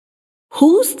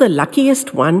Who's the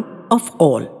luckiest one of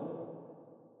all?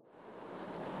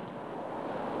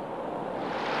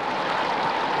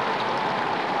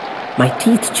 My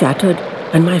teeth chattered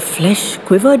and my flesh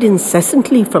quivered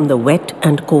incessantly from the wet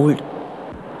and cold.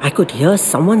 I could hear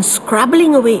someone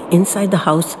scrabbling away inside the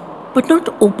house, but not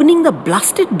opening the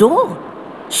blasted door.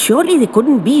 Surely they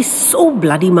couldn't be so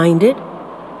bloody-minded.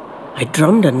 I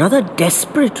drummed another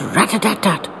desperate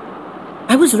rat-a-tat-tat.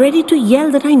 I was ready to yell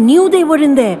that I knew they were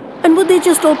in there, and would they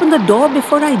just open the door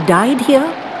before I died here?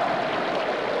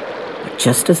 But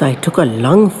just as I took a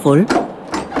lungful,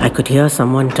 I could hear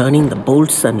someone turning the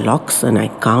bolts and locks, and I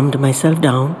calmed myself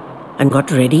down and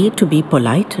got ready to be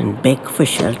polite and beg for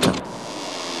shelter.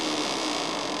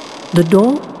 The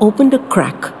door opened a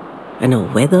crack, and a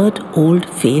weathered old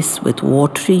face with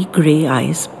watery grey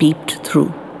eyes peeped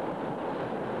through.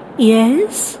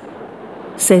 "Yes?"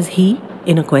 says he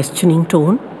in a questioning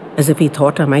tone, as if he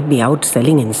thought I might be out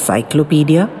selling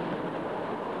encyclopedia.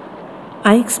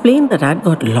 I explained that I'd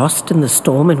got lost in the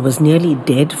storm and was nearly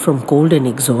dead from cold and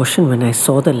exhaustion when I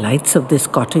saw the lights of this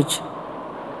cottage.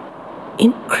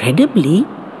 Incredibly,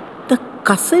 the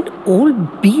cussed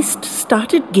old beast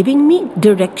started giving me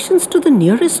directions to the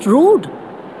nearest road.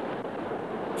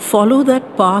 "Follow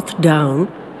that path down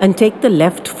and take the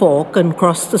left fork and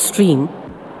cross the stream,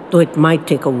 though it might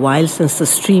take a while since the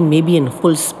stream may be in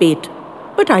full spate,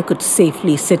 but I could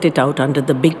safely sit it out under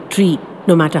the big tree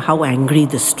no matter how angry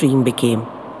the stream became."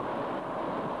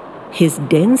 His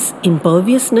dense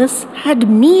imperviousness had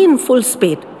me in full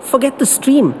spate, forget the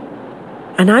stream.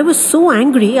 And I was so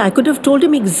angry I could have told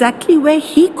him exactly where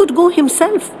he could go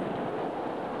himself.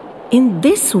 In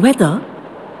this weather,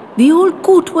 the old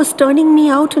coot was turning me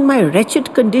out in my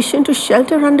wretched condition to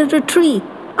shelter under a tree.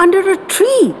 Under a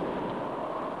tree!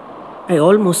 I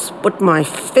almost put my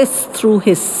fist through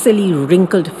his silly,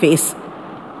 wrinkled face.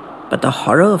 But the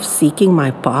horror of seeking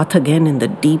my path again in the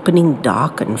deepening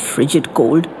dark and frigid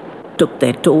cold took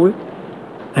their toll,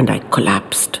 and I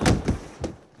collapsed.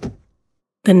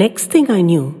 The next thing I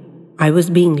knew, I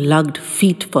was being lugged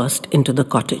feet first into the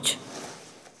cottage.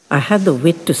 I had the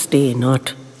wit to stay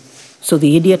inert, so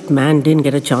the idiot man didn't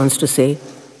get a chance to say,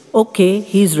 "Okay,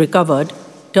 he's recovered.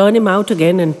 Turn him out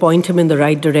again and point him in the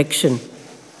right direction."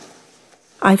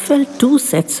 I felt two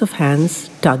sets of hands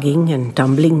tugging and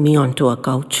tumbling me onto a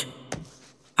couch.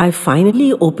 I finally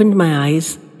opened my eyes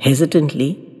hesitantly,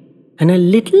 and a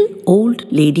little old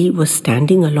lady was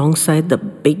standing alongside the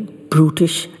big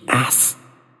brutish ass.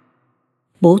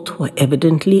 Both were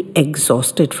evidently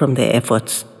exhausted from their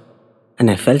efforts, and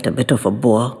I felt a bit of a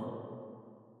bore.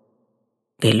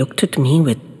 They looked at me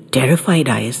with terrified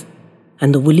eyes,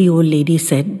 and the woolly old lady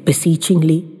said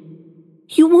beseechingly,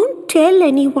 "You won't tell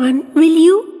anyone, will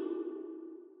you?"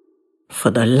 For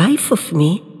the life of me,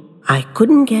 I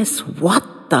couldn't guess what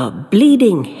the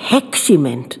bleeding heck she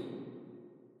meant.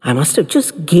 I must have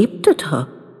just gaped at her.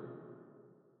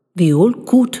 The old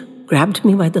coot grabbed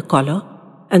me by the collar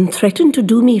and threatened to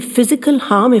do me physical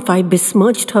harm if I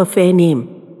besmirched her fair name.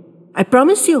 "I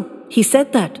promise you," he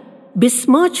said that.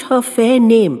 "Besmirch her fair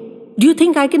name. Do you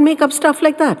think I can make up stuff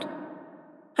like that?"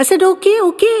 I said,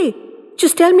 Okay.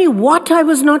 Just tell me what I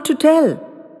was not to tell."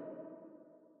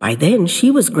 By then, she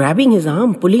was grabbing his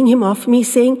arm, pulling him off me,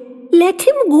 saying, "Let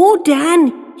him go, Dan.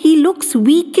 He looks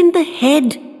weak in the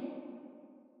head."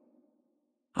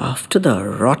 After the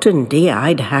rotten day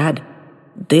I'd had,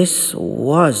 this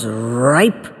was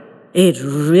ripe. It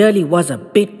really was a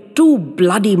bit too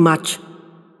bloody much.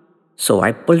 So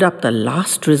I pulled up the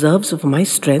last reserves of my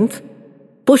strength,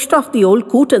 pushed off the old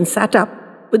coot and sat up,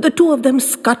 with the two of them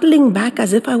scuttling back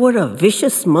as if I were a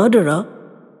vicious murderer,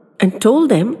 and told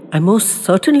them I most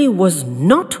certainly was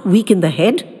not weak in the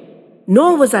head, nor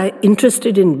was I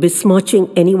interested in besmirching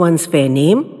anyone's fair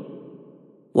name.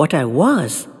 What I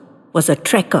was a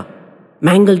trekker,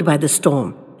 mangled by the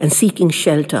storm and seeking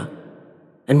shelter.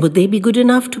 And would they be good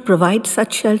enough to provide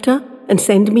such shelter and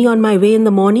send me on my way in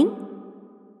the morning?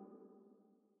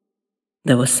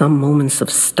 There were some moments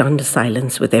of stunned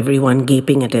silence with everyone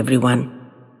gaping at everyone.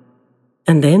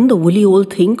 And then the woolly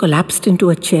old thing collapsed into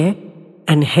a chair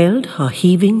and held her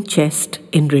heaving chest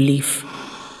in relief.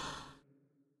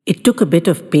 It took a bit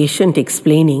of patient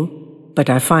explaining, but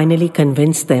I finally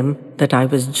convinced them that I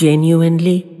was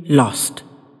genuinely lost,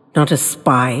 not a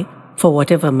spy for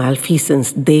whatever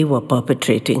malfeasance they were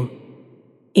perpetrating.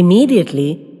 Immediately,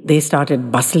 they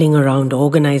started bustling around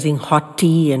organizing hot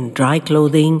tea and dry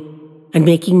clothing and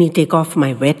making me take off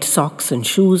my wet socks and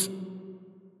shoes.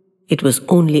 It was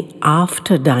only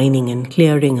after dining and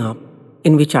clearing up,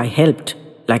 in which I helped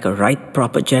like a right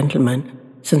proper gentleman,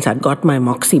 since I'd got my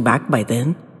moxie back by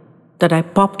then, that I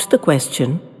popped the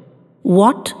question,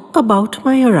 What about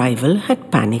my arrival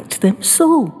had panicked them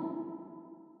so?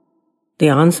 The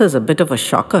answer's a bit of a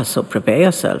shocker, so prepare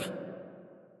yourself.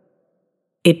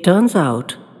 It turns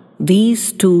out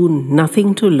these two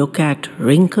nothing-to-look-at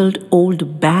wrinkled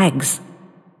old bags,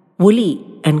 Woolly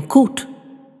and Coot,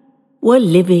 were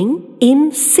living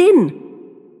in sin.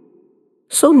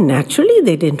 So naturally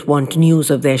they didn't want news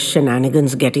of their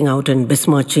shenanigans getting out and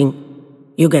besmirching.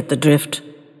 You get the drift.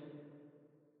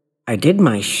 I did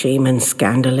my shame and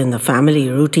scandal in the family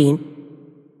routine,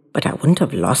 but I wouldn't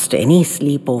have lost any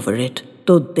sleep over it,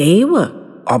 though they were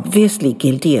obviously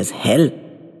guilty as hell.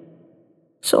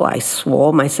 So I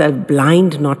swore myself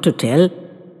blind not to tell,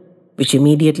 which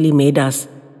immediately made us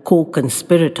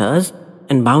co-conspirators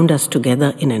and bound us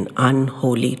together in an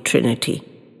unholy trinity.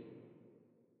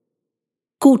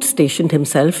 Coot stationed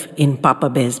himself in Papa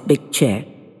Bear's big chair.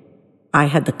 I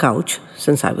had the couch,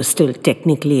 since I was still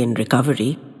technically in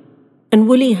recovery, and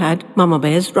Woolly had Mama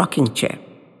Bear's rocking chair.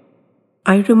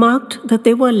 I remarked that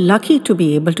they were lucky to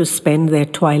be able to spend their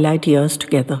twilight years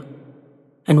together,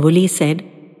 and Woolly said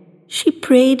she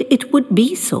prayed it would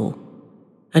be so,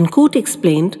 and Coot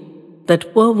explained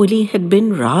that poor Woolly had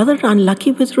been rather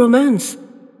unlucky with romance,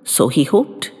 so he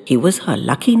hoped he was her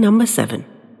lucky number 7.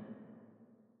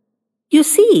 You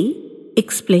see,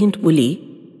 explained Woolly,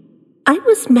 I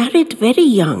was married very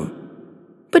young,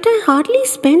 but I hardly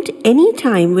spent any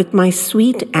time with my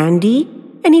sweet Andy,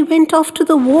 and he went off to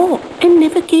the war and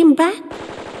never came back.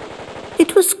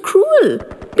 It was cruel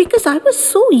because I was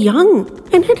so young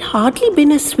and had hardly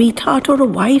been a sweetheart or a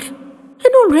wife,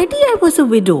 and already I was a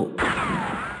widow.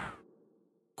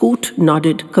 Coot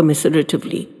nodded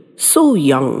commiseratively. So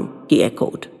young, he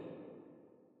echoed.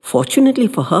 Fortunately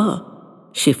for her,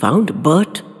 she found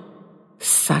Bert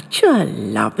such a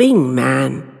loving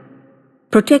man.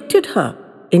 Protected her,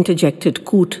 interjected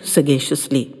Coot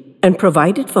sagaciously, and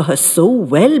provided for her so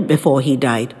well before he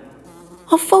died.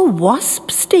 Of a wasp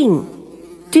sting.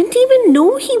 Didn't even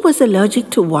know he was allergic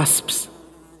to wasps.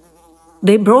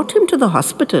 They brought him to the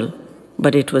hospital,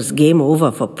 but it was game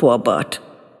over for poor Bert.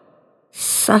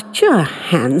 Such a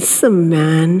handsome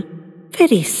man.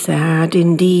 Very sad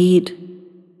indeed.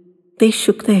 They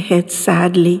shook their heads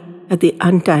sadly at the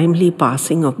untimely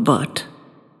passing of Bert.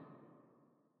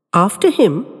 After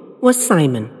him was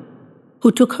Simon,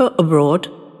 who took her abroad,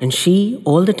 and she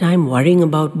all the time worrying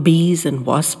about bees and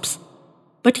wasps.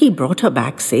 But he brought her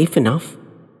back safe enough.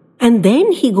 And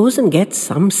then he goes and gets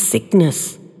some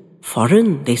sickness.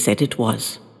 Foreign, they said it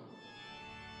was.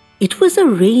 It was a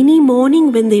rainy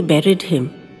morning when they buried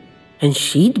him, and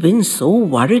she'd been so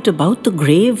worried about the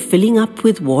grave filling up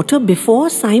with water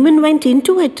before Simon went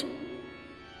into it.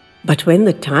 But when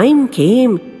the time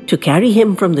came to carry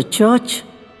him from the church,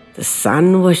 the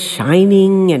sun was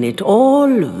shining and it all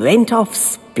went off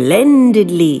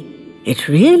splendidly. It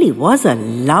really was a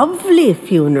lovely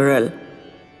funeral.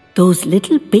 Those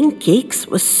little pink cakes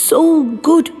were so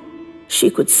good. She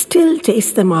could still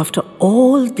taste them after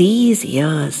all these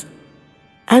years.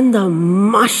 And the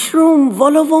mushroom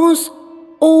vol au vents,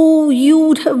 oh,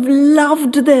 you'd have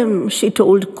loved them, she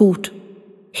told Coot.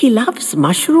 He loves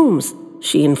mushrooms,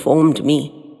 she informed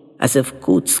me, as if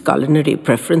Coot's culinary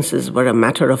preferences were a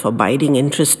matter of abiding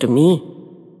interest to me.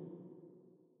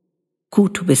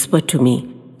 Coot whispered to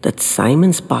me that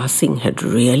Simon's passing had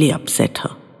really upset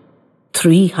her.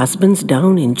 3 husbands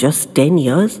down in just 10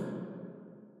 years?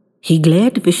 He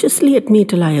glared viciously at me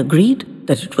till I agreed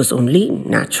that it was only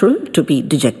natural to be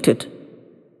dejected.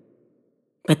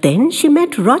 But then she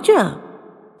met Roger,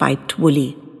 piped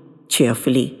Woolly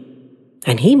cheerfully,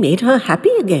 and he made her happy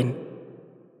again.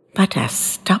 But as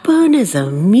stubborn as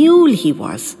a mule he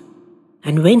was,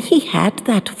 and when he had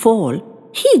that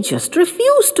fall, he just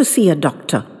refused to see a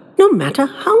doctor, no matter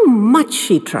how much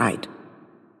she tried.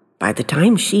 By the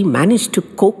time she managed to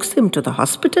coax him to the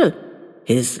hospital,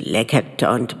 his leg had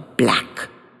turned black.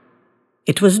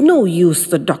 It was no use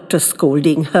the doctor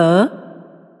scolding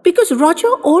her, because Roger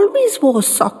always wore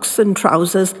socks and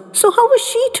trousers, so how was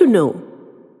she to know?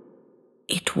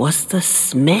 It was the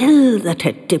smell that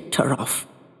had tipped her off.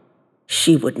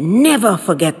 She would never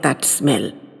forget that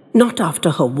smell, not after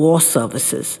her war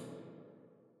services.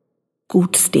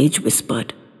 Coot stage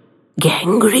whispered,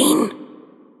 "Gangrene?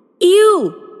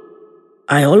 Ew!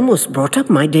 I almost brought up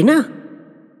my dinner."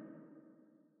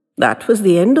 That was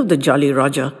the end of the Jolly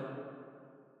Roger.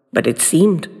 But it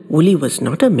seemed Woolly was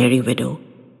not a merry widow.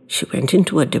 She went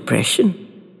into a depression.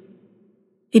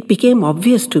 It became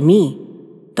obvious to me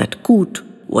that Coot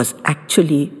was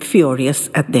actually furious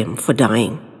at them for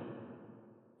dying.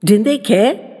 Didn't they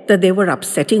care that they were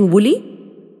upsetting Woolly?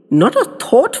 Not a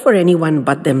thought for anyone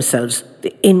but themselves,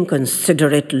 the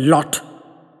inconsiderate lot.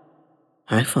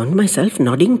 I found myself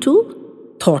nodding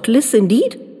too. Thoughtless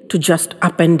indeed, to just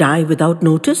up and die without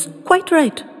notice. Quite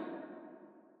right.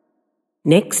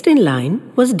 Next in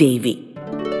line was Davy.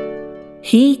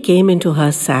 He came into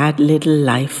her sad little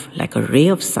life like a ray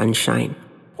of sunshine,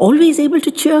 always able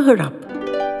to cheer her up.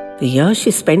 The years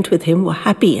she spent with him were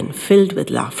happy and filled with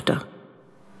laughter.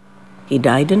 He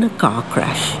died in a car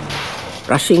crash,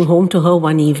 rushing home to her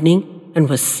one evening, and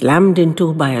was slammed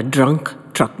into by a drunk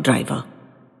truck driver.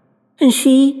 And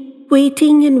she,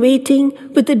 waiting and waiting,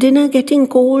 with the dinner getting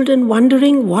cold and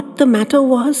wondering what the matter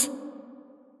was.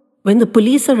 When the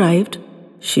police arrived,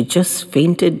 she just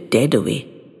fainted dead away.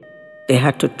 They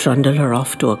had to trundle her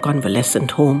off to a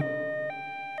convalescent home.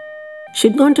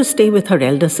 She'd gone to stay with her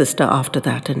elder sister after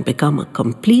that and become a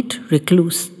complete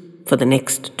recluse for the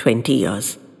next 20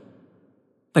 years.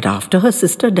 But after her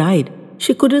sister died,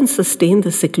 she couldn't sustain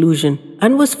the seclusion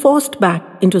and was forced back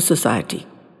into society.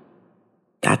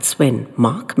 That's when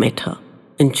Mark met her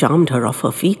and charmed her off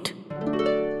her feet.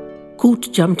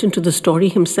 Coot jumped into the story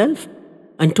himself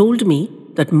and told me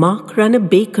that Mark ran a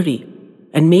bakery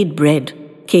and made bread,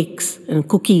 cakes and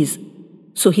cookies.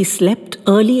 So he slept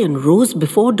early and rose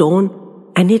before dawn,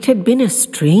 and it had been a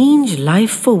strange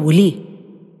life for Woolly.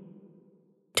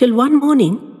 Till one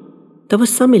morning, there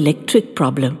was some electric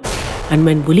problem, and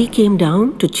when Woolly came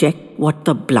down to check what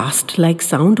the blast-like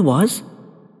sound was,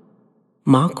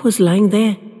 Mark was lying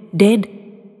there, dead,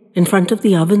 in front of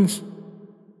the ovens.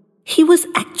 He was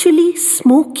actually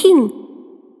smoking.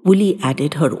 Woolly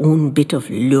added her own bit of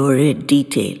lurid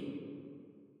detail.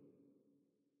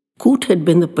 Coot had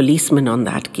been the policeman on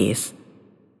that case,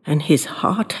 and his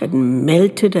heart had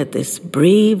melted at this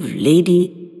brave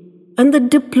lady and the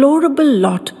deplorable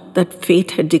lot that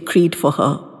fate had decreed for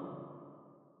her.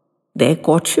 Their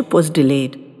courtship was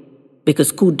delayed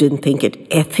because Coot didn't think it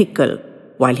ethical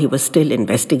while he was still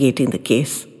investigating the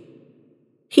case.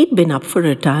 He'd been up for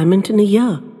retirement in a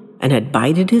year and had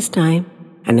bided his time,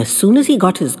 and as soon as he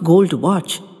got his gold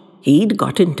watch, he'd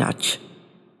got in touch.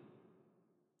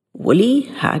 Woolly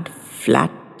had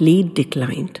flatly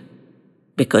declined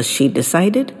because she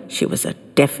decided she was a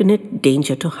definite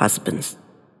danger to husbands.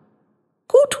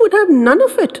 Coot would have none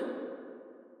of it.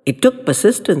 It took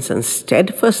persistence and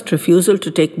steadfast refusal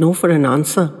to take no for an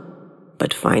answer.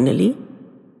 But finally,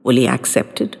 Woolly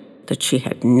accepted that she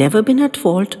had never been at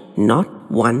fault,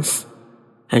 not once,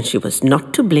 and she was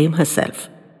not to blame herself.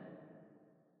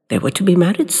 They were to be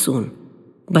married soon,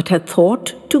 but had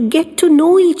thought to get to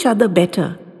know each other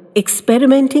better,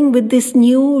 experimenting with this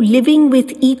new living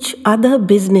with each other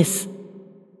business.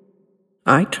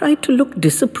 I tried to look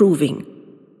disapproving,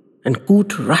 and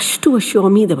Coot rushed to assure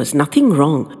me there was nothing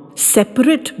wrong.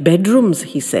 Separate bedrooms,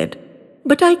 he said.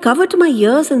 But I covered my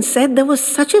ears and said there was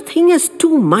such a thing as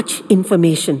too much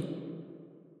information.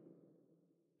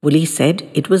 Woolly said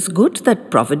it was good that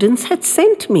Providence had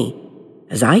sent me,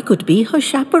 as I could be her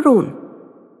chaperone.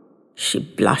 She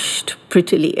blushed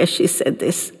prettily as she said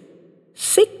this.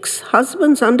 6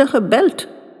 husbands under her belt,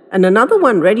 and another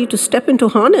one ready to step into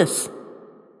harness.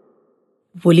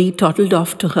 Woolly toddled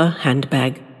off to her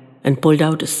handbag and pulled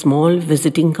out a small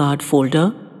visiting card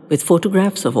folder with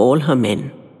photographs of all her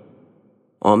men.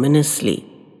 Ominously,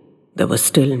 there were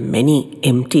still many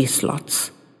empty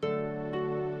slots.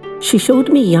 She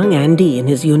showed me young Andy in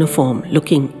his uniform,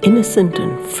 looking innocent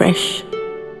and fresh.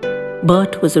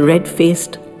 Bert was a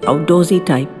red-faced, outdoorsy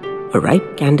type, a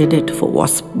ripe candidate for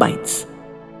wasp bites.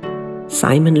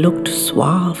 Simon looked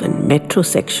suave and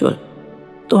metrosexual,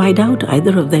 though I doubt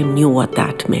either of them knew what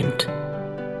that meant.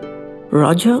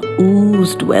 Roger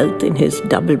oozed wealth in his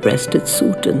double-breasted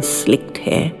suit and slicked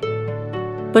hair,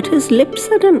 but his lips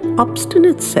had an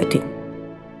obstinate setting.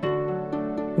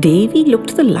 Davy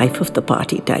looked the life of the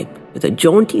party type, with a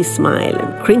jaunty smile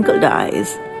and crinkled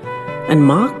eyes, and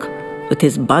Mark, with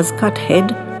his buzz-cut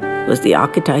head, was the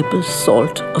archetypal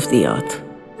salt of the earth.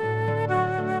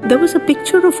 There was a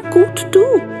picture of Coot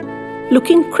too,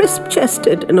 looking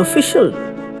crisp-chested and official,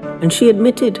 and she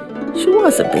admitted she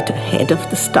was a bit ahead of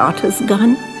the starter's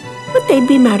gun, but they'd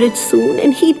be married soon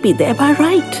and he'd be there by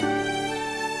right.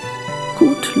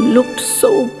 Coot looked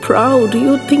so proud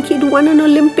you'd think he'd won an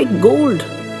Olympic gold.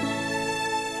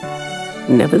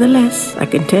 Nevertheless, I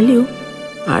can tell you,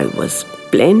 I was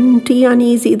plenty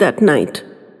uneasy that night.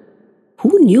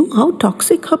 Who knew how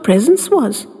toxic her presence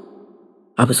was?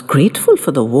 I was grateful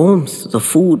for the warmth, the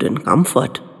food and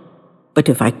comfort. But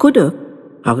if I could have,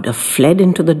 I would have fled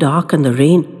into the dark and the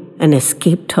rain and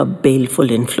escaped her baleful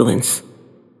influence.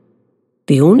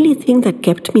 The only thing that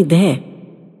kept me there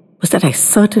was that I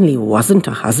certainly wasn't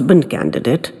a husband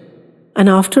candidate. And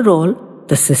after all,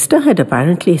 the sister had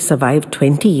apparently survived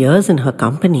 20 years in her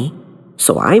company,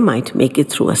 so I might make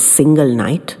it through a single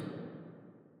night.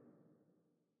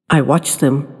 I watched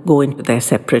them go into their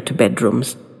separate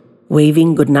bedrooms,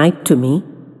 waving goodnight to me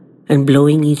and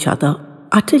blowing each other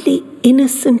utterly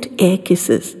innocent air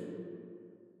kisses.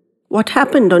 What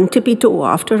happened on tippy-toe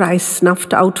after I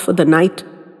snuffed out for the night,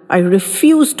 I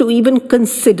refused to even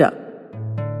consider.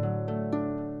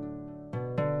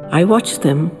 I watched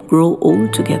them grow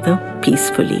old together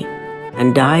peacefully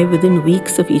and die within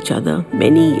weeks of each other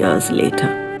many years later.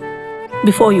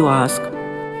 Before you ask,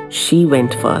 she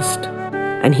went first,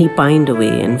 and he pined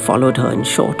away and followed her in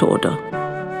short order.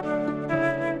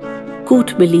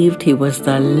 Coote believed he was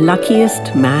the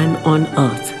luckiest man on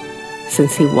earth,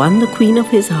 since he won the queen of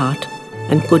his heart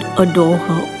and could adore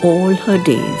her all her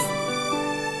days.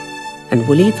 And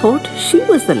Woolly thought she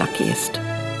was the luckiest,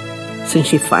 since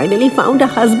she finally found a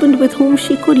husband with whom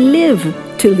she could live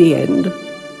till the end.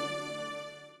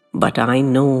 But I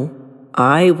know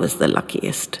I was the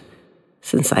luckiest,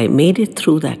 since I made it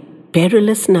through that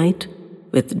perilous night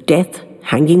with death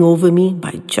hanging over me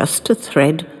by just a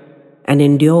thread, and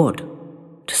endured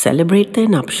to celebrate their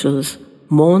nuptials,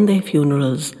 mourn their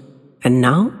funerals, and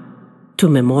now to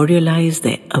memorialize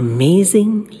their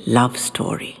amazing love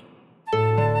story.